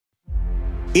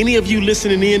Any of you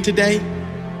listening in today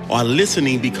are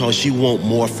listening because you want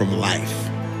more from life.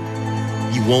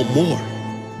 You want more.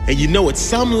 And you know at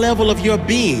some level of your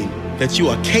being that you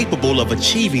are capable of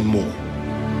achieving more.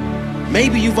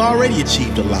 Maybe you've already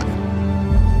achieved a lot.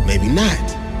 Maybe not.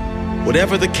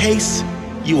 Whatever the case,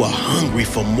 you are hungry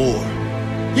for more.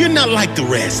 You're not like the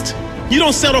rest. You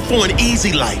don't settle for an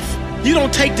easy life. You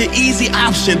don't take the easy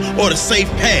option or the safe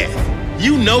path.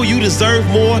 You know you deserve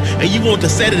more, and you want to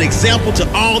set an example to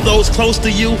all those close to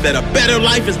you that a better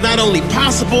life is not only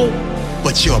possible,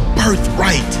 but your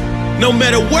birthright. No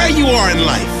matter where you are in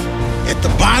life, at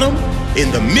the bottom, in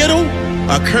the middle,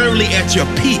 or currently at your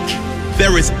peak,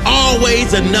 there is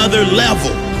always another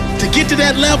level. To get to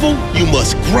that level, you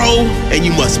must grow and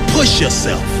you must push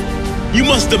yourself. You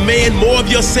must demand more of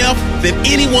yourself than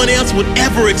anyone else would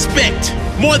ever expect,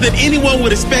 more than anyone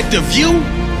would expect of you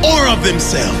or of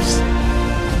themselves.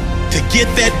 To get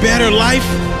that better life,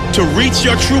 to reach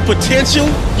your true potential,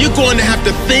 you're going to have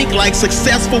to think like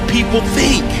successful people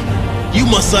think. You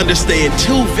must understand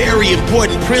two very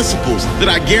important principles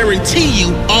that I guarantee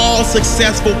you all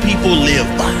successful people live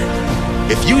by.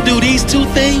 If you do these two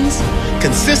things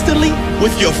consistently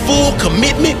with your full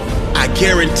commitment, I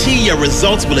guarantee your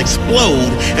results will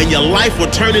explode and your life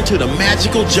will turn into the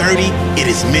magical journey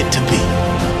it is meant to be.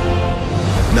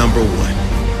 Number one,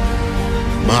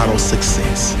 model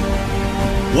success.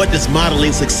 What does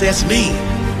modeling success mean?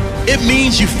 It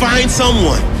means you find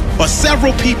someone or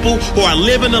several people who are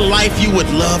living a life you would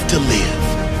love to live,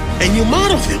 and you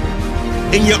model them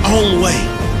in your own way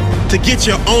to get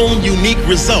your own unique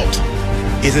result.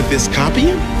 Isn't this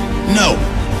copying? No,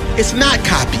 it's not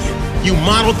copying. You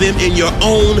model them in your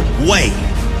own way.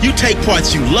 You take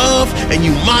parts you love and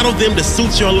you model them to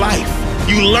suit your life.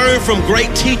 You learn from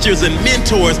great teachers and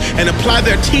mentors and apply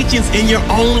their teachings in your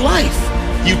own life.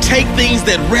 You take things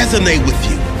that resonate with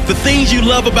you, the things you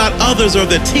love about others or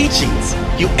their teachings.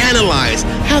 You analyze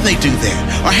how they do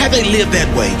that or how they live that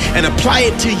way and apply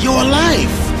it to your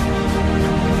life.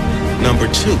 Number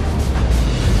two,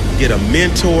 get a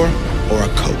mentor or a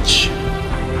coach.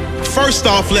 First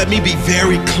off, let me be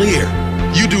very clear.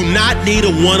 You do not need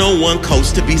a one-on-one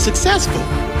coach to be successful.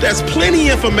 There's plenty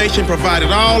of information provided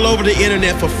all over the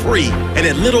internet for free and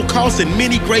at little cost in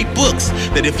many great books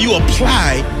that if you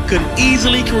apply could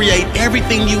easily create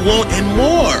everything you want and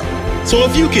more. So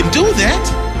if you can do that,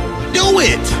 do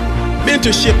it.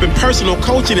 Mentorship and personal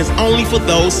coaching is only for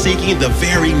those seeking the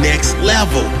very next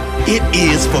level. It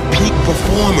is for peak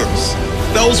performers,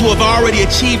 those who have already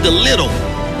achieved a little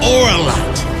or a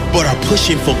lot, but are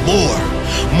pushing for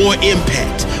more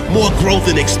impact, more growth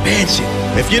and expansion.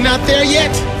 If you're not there yet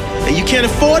and you can't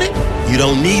afford it, you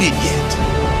don't need it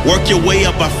yet. Work your way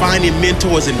up by finding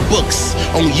mentors in books,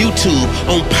 on YouTube,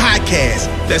 on podcasts.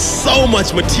 There's so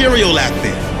much material out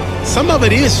there. Some of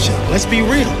it is junk, let's be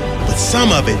real, but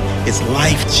some of it is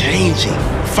life-changing.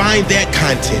 Find that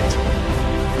content.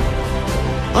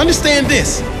 Understand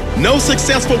this, no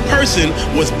successful person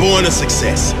was born a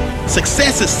success.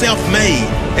 Success is self-made,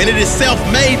 and it is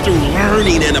self-made through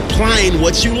learning and applying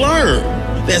what you learn.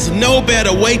 There's no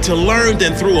better way to learn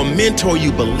than through a mentor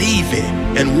you believe in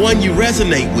and one you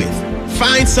resonate with.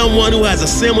 Find someone who has a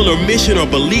similar mission or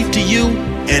belief to you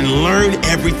and learn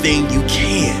everything you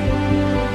can.